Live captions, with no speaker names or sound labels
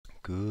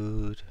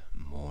Good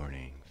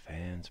morning,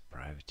 fans.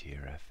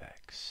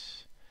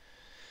 PrivateerFX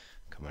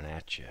coming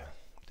at you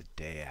the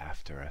day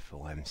after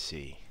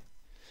FOMC. A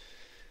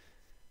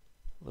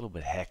little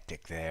bit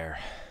hectic there.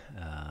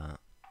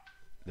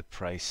 The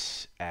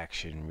price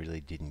action really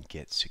didn't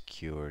get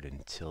secured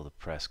until the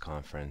press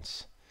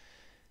conference,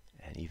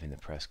 and even the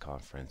press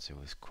conference, it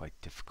was quite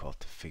difficult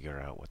to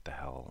figure out what the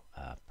hell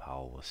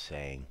Powell was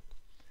saying.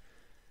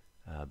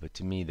 But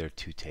to me, there are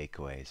two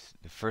takeaways.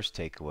 The first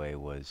takeaway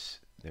was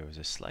there was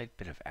a slight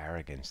bit of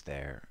arrogance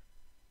there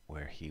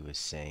where he was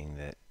saying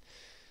that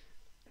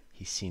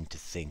he seemed to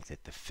think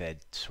that the Fed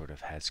sort of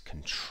has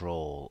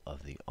control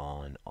of the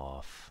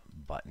on-off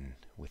button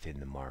within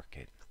the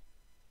market.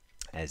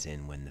 As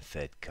in, when the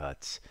Fed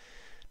cuts,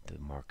 the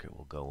market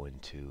will go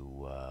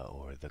into,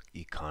 or the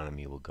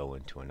economy will go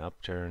into an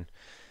upturn.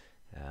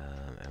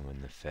 And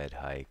when the Fed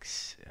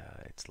hikes,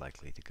 it's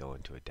likely to go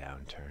into a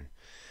downturn.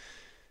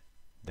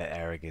 That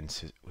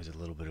arrogance was a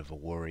little bit of a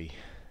worry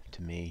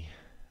to me.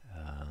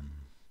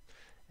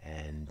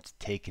 And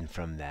taken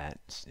from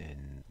that,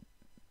 and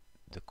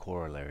the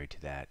corollary to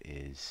that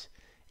is,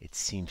 it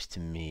seems to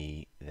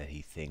me that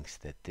he thinks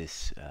that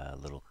this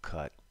little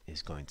cut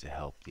is going to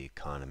help the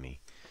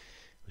economy,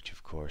 which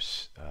of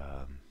course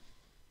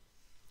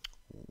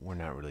we're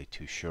not really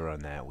too sure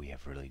on that. We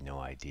have really no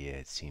idea.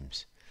 It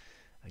seems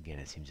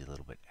a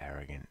little bit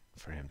arrogant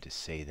for him to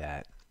say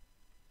that,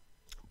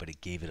 but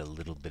it gave it a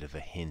little bit of a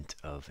hint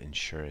of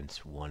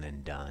insurance one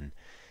and done,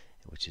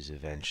 which is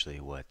eventually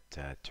what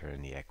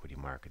turned the equity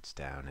markets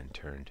down and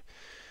turned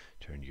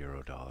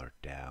euro-dollar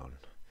down.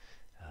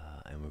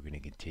 And we're going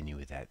to continue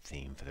with that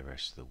theme for the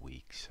rest of the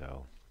week.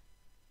 So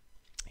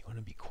you want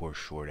to be core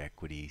short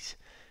equities,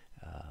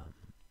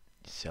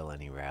 sell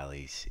any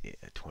rallies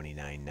at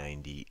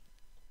 29.90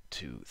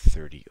 to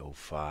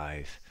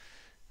 30.05.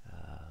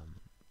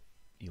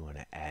 You want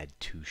to add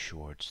two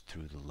shorts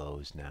through the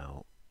lows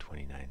now,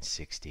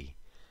 29.60.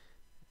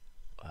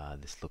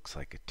 This looks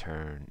like a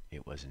turn.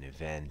 It was an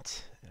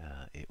event.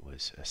 It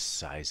was a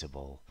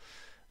sizable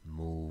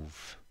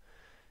move.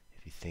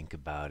 If you think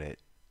about it,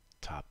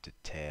 top to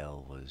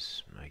tail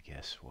was, I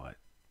guess, what,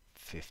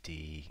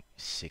 50,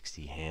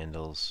 60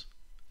 handles.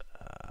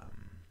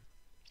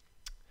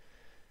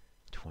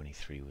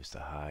 23 was the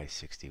high,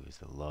 60 was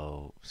the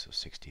low, so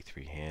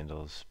 63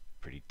 handles,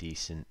 pretty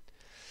decent.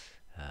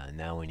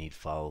 Now we need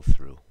follow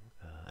through,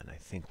 and I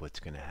think what's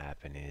going to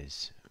happen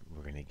is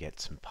we're going to get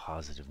some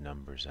positive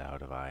numbers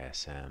out of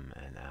ISM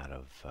and out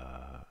of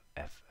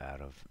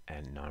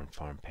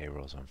non-farm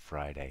payrolls on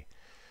Friday.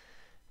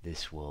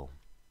 This will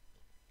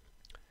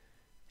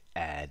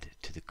add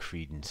to the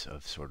credence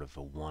of sort of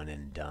a one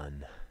and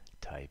done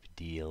type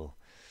deal,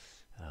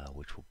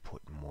 which will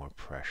put more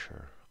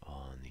pressure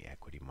on the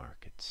equity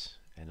markets,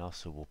 and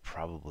also will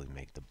probably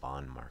make the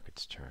bond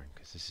markets turn,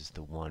 because this is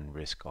the one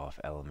risk off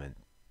element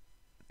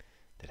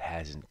that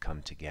hasn't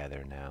come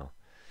together now.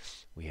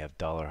 We have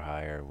dollar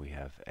higher, we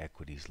have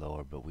equities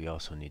lower, but we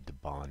also need the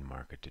bond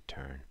market to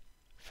turn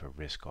for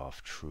risk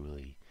off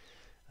truly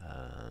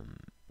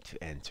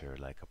to enter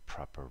like a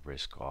proper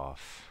risk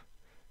off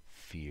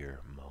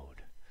fear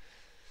mode.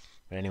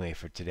 But anyway,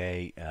 for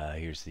today,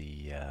 here's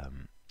the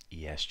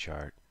ES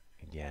chart.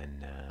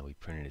 Again, we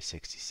printed a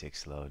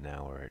 66 low,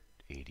 now we're at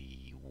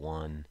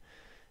 81.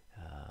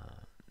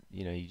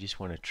 You know, you just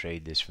want to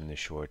trade this from the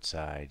short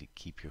side,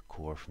 keep your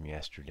core from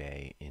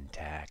yesterday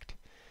intact,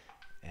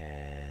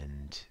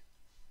 and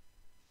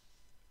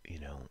you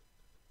know,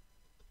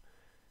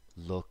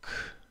 look,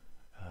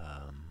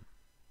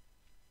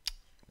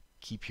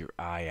 keep your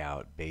eye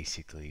out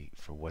basically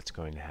for what's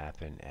going to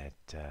happen at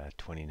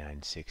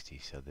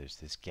 29.60. So there's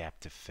this gap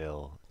to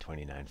fill,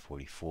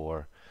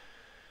 29.44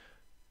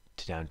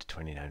 to down to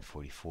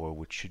 29.44,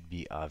 which should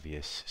be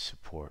obvious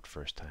support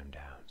first time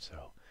down.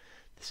 So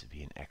this would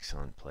be an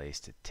excellent place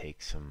to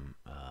take some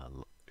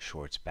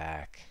shorts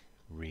back,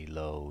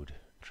 reload,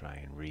 try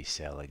and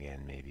resell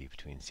again, maybe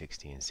between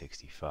 60 and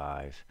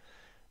 65.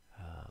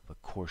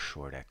 But core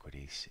short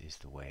equities is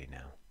the way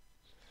now.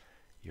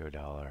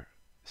 Euro-dollar,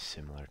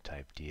 similar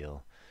type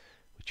deal.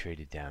 We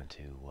traded down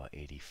to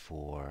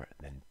 84,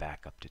 then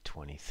back up to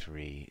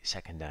 23.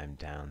 Second time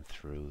down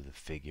through the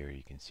figure.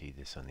 You can see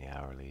this on the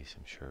hourlies.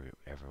 I'm sure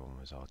everyone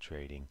was all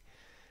trading.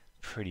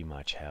 Pretty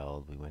much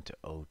held. We went to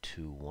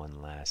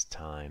 0.21 last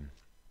time,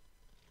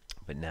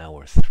 but now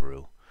we're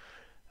through.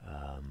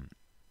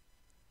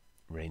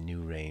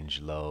 New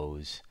range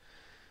lows,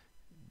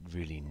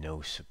 really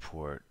no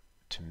support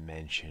to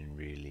mention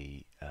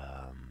really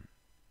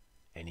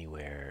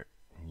anywhere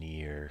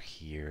near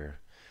here.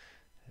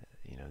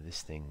 You know,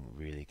 this thing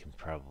really can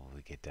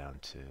probably get down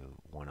to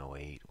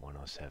 108,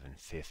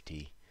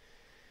 107.50.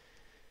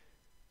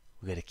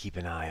 We got to keep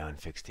an eye on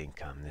fixed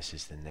income. This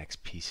is the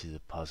next piece of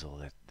the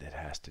puzzle that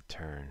has to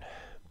turn.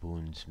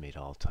 Boons made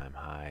all-time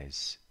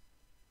highs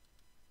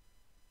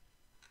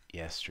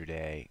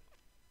yesterday,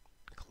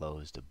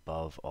 closed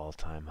above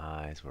all-time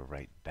highs. We're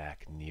right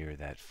back near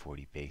that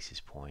 40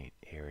 basis point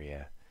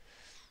area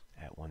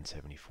at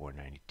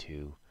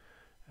 174.92.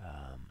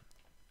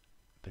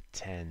 but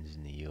 10s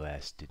in the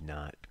US did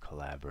not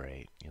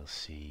collaborate. You'll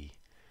see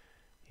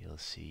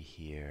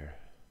here,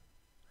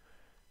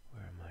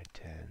 where are my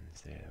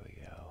 10s? There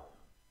we go.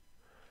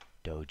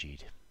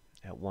 Dojied.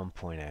 At one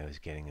point I was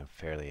getting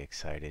fairly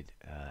excited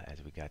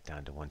as we got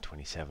down to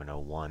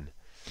 127.01.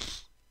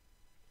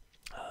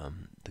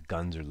 The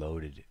guns are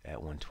loaded at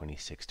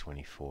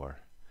 126.24.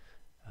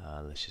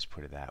 Let's just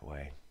put it that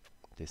way.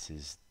 This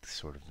is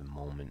sort of the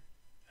moment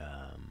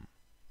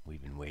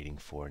we've been waiting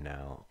for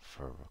now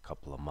for a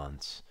couple of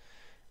months.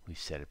 We've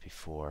said it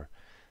before.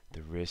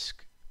 The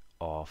risk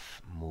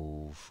off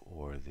move,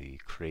 or the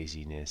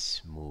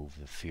craziness move,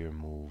 the fear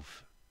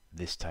move,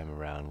 this time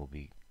around will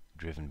be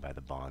driven by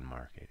the bond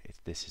market.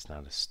 This is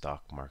not a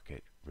stock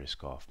market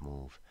risk off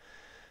move.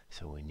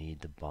 So we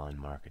need the bond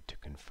market to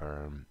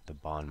confirm. The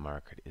bond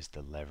market is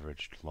the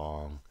leveraged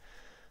long.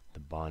 The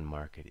bond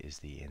market is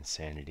the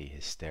insanity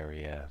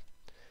hysteria.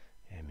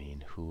 I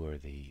mean, who are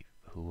the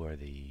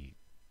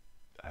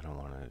I don't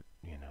want to,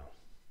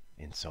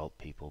 insult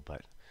people,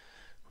 but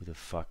who the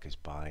fuck is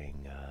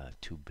buying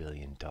 $2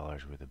 billion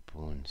worth of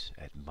bonds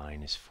at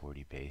minus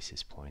 40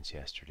 basis points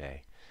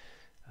yesterday?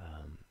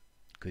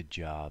 Good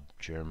job,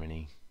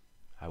 Germany.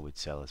 I would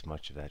sell as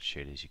much of that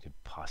shit as you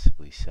could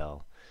possibly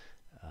sell.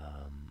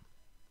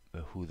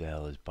 But who the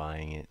hell is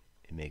buying it?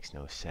 It makes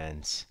no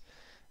sense.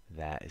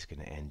 That is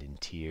going to end in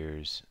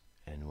tears.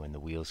 And when the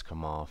wheels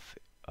come off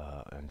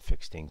on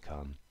fixed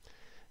income,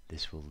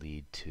 this will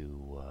lead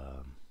to,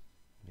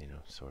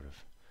 sort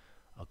of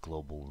a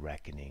global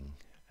reckoning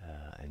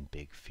and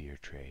big fear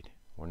trade.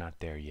 We're not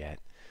there yet,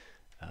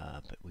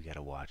 but we got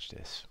to watch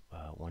this.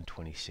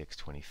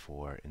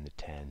 126.24 in the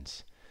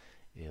 10s.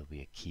 It'll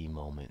be a key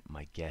moment.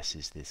 My guess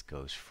is this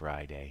goes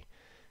Friday,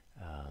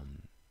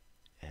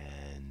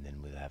 and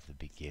then we'll have the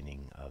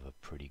beginning of a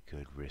pretty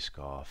good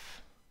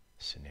risk-off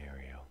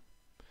scenario.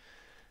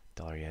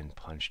 Dollar yen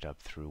punched up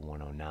through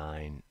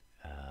 109.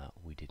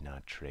 We did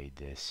not trade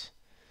this.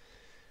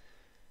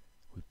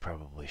 We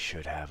probably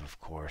should have, of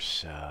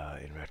course,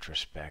 in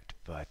retrospect,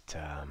 but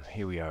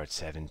here we are at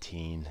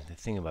 17. The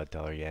thing about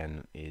dollar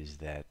yen is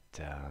that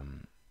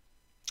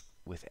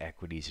with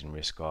equities and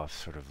risk-off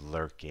sort of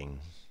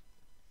lurking,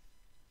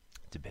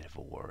 it's a bit of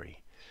a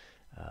worry,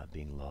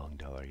 being long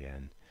dollar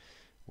yen.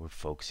 We're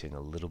focusing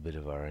a little bit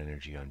of our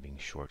energy on being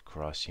short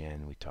cross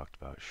yen. We talked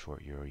about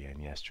short euro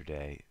yen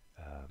yesterday.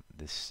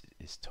 This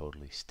is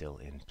totally still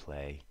in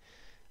play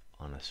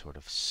on a sort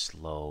of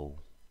slow,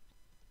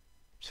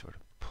 sort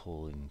of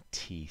pulling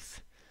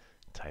teeth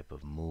type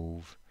of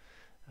move.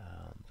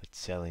 But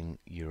selling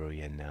euro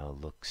yen now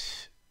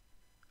looks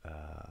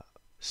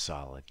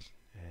solid,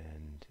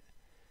 and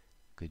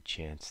good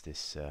chance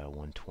this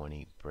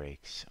 120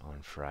 breaks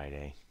on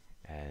Friday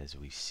as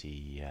we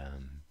see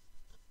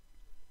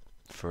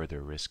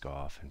further risk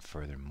off and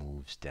further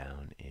moves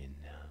down in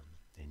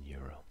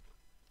euro.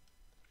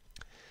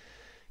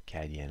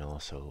 CAD yen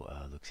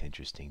also looks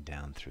interesting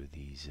down through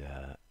these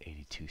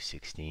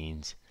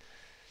 82.16s.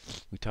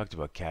 We talked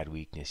about CAD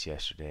weakness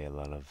yesterday. A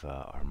lot of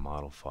our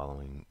model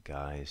following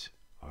guys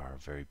are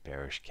very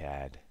bearish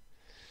CAD.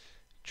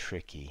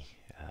 Tricky.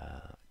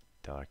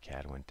 Dollar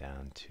CAD went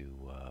down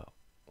to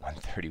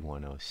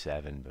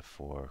 131.07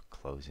 before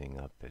closing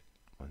up at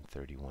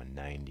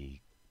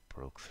 131.90.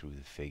 Broke through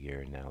the figure,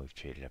 and now we've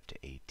traded up to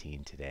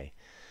 18 today.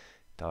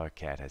 Dollar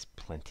CAD has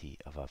plenty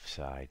of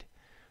upside,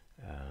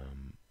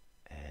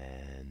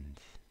 and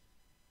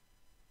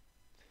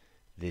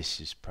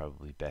this is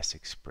probably best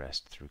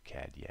expressed through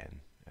CAD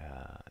yen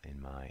in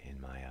my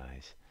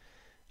eyes,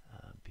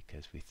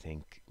 because we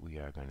think we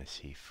are going to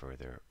see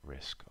further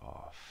risk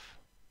off.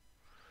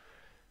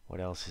 What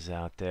else is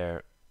out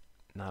there?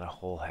 Not a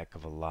whole heck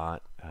of a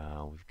lot.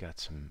 We've got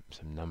some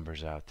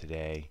numbers out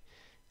today,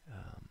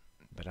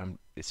 but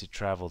it's a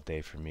travel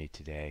day for me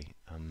today.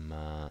 I'm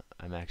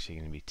actually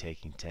going to be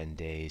taking 10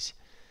 days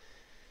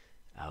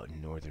out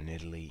in northern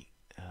Italy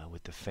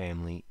with the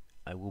family.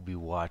 I will be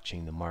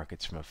watching the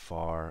markets from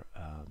afar,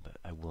 but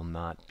I will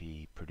not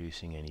be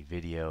producing any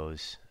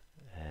videos,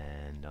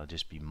 and I'll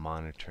just be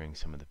monitoring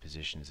some of the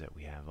positions that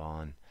we have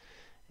on,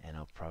 and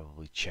I'll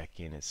probably check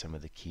in at some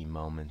of the key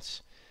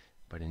moments.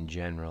 But in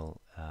general,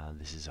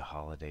 this is a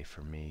holiday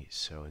for me,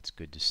 so it's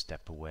good to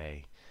step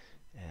away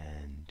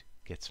and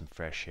get some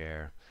fresh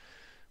air.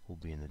 We'll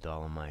be in the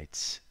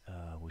Dolomites,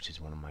 which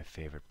is one of my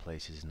favorite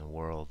places in the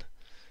world,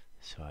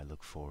 so I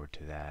look forward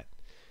to that.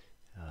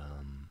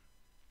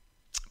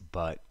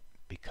 But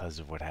because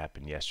of what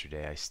happened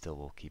yesterday, I still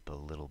will keep a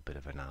little bit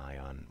of an eye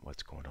on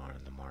what's going on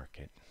in the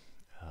market.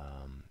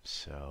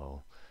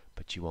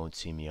 But you won't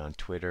see me on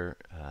Twitter,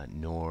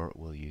 nor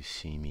will you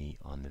see me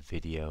on the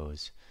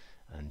videos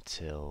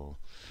until,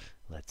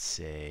 let's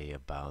say,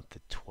 about the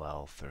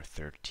 12th or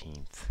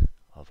 13th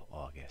of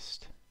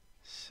August.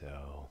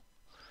 So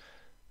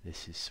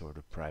this is sort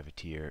of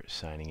Privateer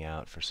signing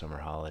out for summer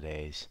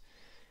holidays.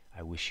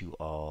 I wish you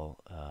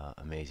all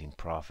amazing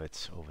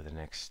profits over the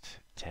next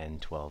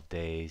 10-12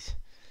 days,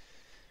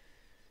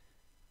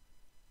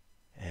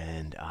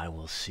 and I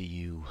will see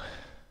you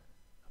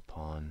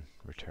upon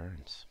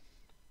returns.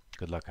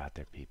 Good luck out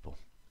there, people.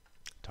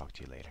 Talk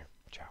to you later.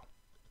 Ciao.